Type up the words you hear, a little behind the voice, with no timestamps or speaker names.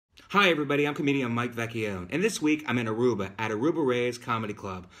Hi everybody, I'm comedian Mike Vecchione, and this week I'm in Aruba at Aruba Ray's Comedy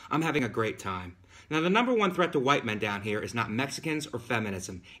Club. I'm having a great time. Now the number one threat to white men down here is not Mexicans or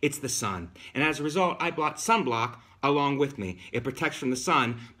feminism, it's the sun. And as a result, I brought sunblock along with me. It protects from the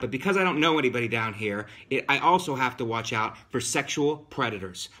sun, but because I don't know anybody down here, I also have to watch out for sexual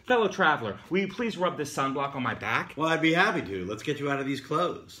predators. Fellow traveler, will you please rub this sunblock on my back? Well, I'd be happy to. Let's get you out of these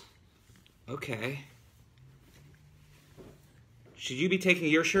clothes. Okay. Should you be taking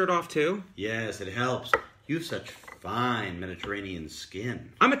your shirt off too? Yes, it helps. You have such fine Mediterranean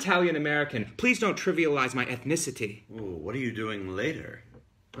skin. I'm Italian-American. Please don't trivialize my ethnicity. Ooh, what are you doing later?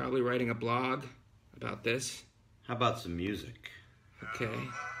 Probably writing a blog about this. How about some music? Okay.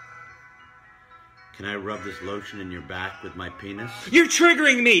 Can I rub this lotion in your back with my penis? You're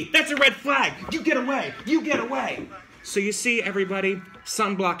triggering me! That's a red flag! You get away! You get away! So you see, everybody,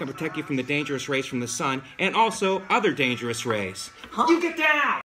 sunblock can protect you from the dangerous rays from the sun and also other dangerous rays. Huh? You get down!